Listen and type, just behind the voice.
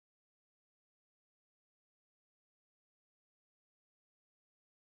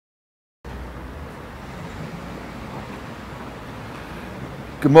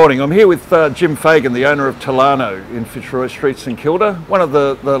Good morning. I'm here with Jim Fagan, the owner of Tolarno in Fitzroy Street, St Kilda. One of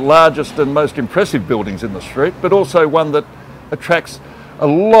the largest and most impressive buildings in the street, but also one that attracts a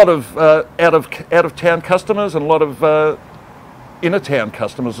lot of out of town customers and a lot of inner town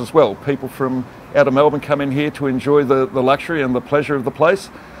customers as well. People from out of Melbourne come in here to enjoy the luxury and the pleasure of the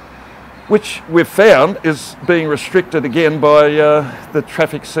place, which we've found is being restricted again by the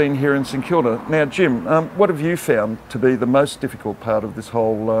traffic scene here in St Kilda. Now, Jim, what have you found to be the most difficult part of this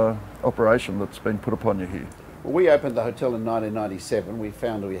whole operation that's been put upon you here? Well, we opened the hotel in 1997. We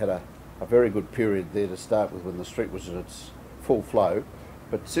found we had a very good period there to start with when the street was at its full flow.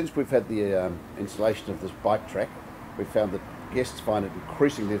 But since we've had the installation of this bike track, we found that guests find it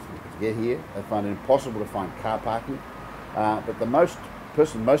increasingly difficult to get here. They find it impossible to find car parking. But the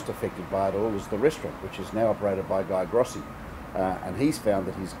person most affected by it all is the restaurant, which is now operated by Guy Grossi. And he's found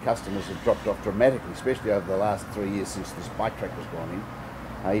that his customers have dropped off dramatically, especially over the last 3 years since this bike track was gone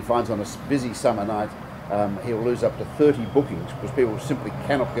in. He finds on a busy summer night he'll lose up to 30 bookings because people simply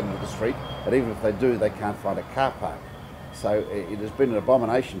cannot get into the street, and even if they do, they can't find a car park. So it has been an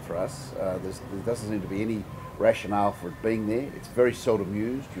abomination for us. There doesn't seem to be any rationale for it being there. It's very seldom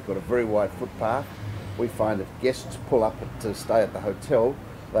used. You've got a very wide footpath. We find if guests pull up to stay at the hotel,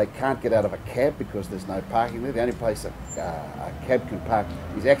 they can't get out of a cab because there's no parking there. The only place a cab can park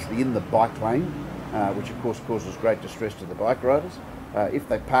is actually in the bike lane, which of course causes great distress to the bike riders. If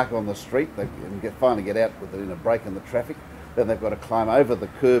they park on the street and finally get out within a break in the traffic, then they've got to climb over the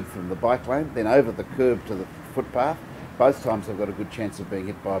curb from the bike lane, then over the curb to the footpath. Both times they've got a good chance of being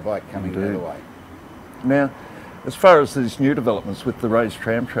hit by a bike coming the other way. Now, as far as these new developments with the raised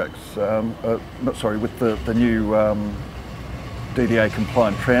tram tracks, with the new DDA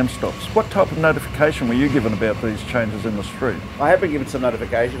compliant tram stops, what type of notification were you given about these changes in the street? I have been given some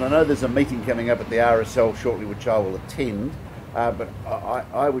notification. I know there's a meeting coming up at the RSL shortly which I will attend, but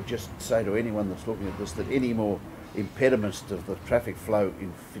I would just say to anyone that's looking at this that any more impediments to the traffic flow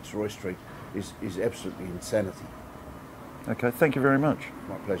in Fitzroy Street is absolutely insanity. Okay, thank you very much.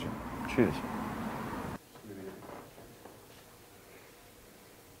 My pleasure. Cheers.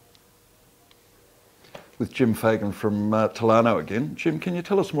 With Jim Fagan from Tolarno again. Jim, can you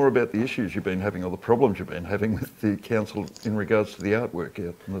tell us more about the issues you've been having or the problems you've been having with the council in regards to the artwork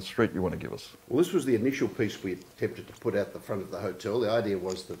out in the street you want to give us? Well, this was the initial piece we attempted to put out the front of the hotel. The idea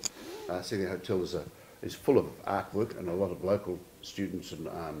was that seeing the hotel is full of artwork and a lot of local students and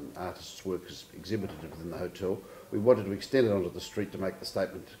artists' work is exhibited within the hotel. We wanted to extend it onto the street to make the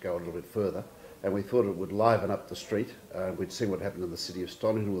statement go a little bit further, and we thought it would liven up the street. We'd seen what happened in the city of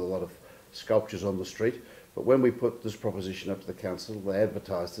Tolarno with a lot of sculptures on the street, but when we put this proposition up to the council, they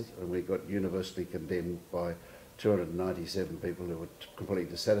advertised it and we got universally condemned by 297 people who were completely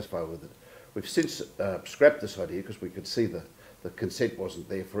dissatisfied with it. We've since scrapped this idea because we could see the consent wasn't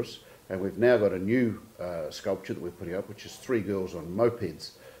there for us, and we've now got a new sculpture that we're putting up, which is 3 girls on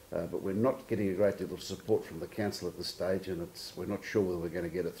mopeds, but we're not getting a great deal of support from the council at this stage, and we're not sure whether we're going to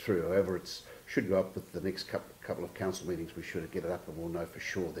get it through. However, it should go up with the next couple of council meetings. We should get it up and we'll know for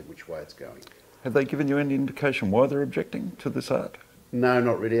sure then which way it's going. Have they given you any indication why they're objecting to this art? No,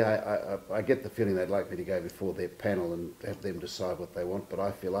 not really. I get the feeling they'd like me to go before their panel and have them decide what they want, but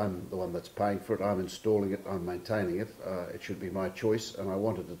I feel I'm the one that's paying for it. I'm installing it, I'm maintaining it. It should be my choice, and I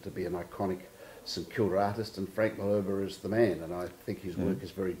wanted it to be an iconic St Kilda artist, and Frank Malerba is the man, and I think his work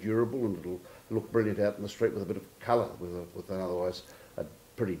is very durable and it'll look brilliant out in the street with a bit of colour, with an otherwise a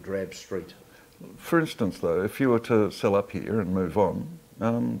pretty drab street. For instance, though, if you were to sell up here and move on,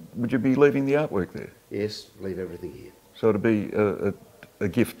 would you be leaving the artwork there? Yes, leave everything here. So it'd be a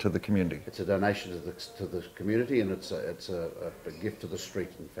gift to the community? It's a donation to the community, and it's a gift to the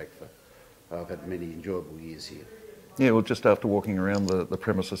street, in fact. I've had many enjoyable years here. Yeah, well, just after walking around the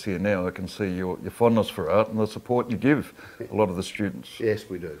premises here now, I can see your fondness for art and the support you give a lot of the students. Yes,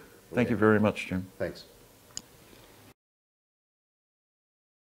 we do. Thank you very much, Jim. Thanks.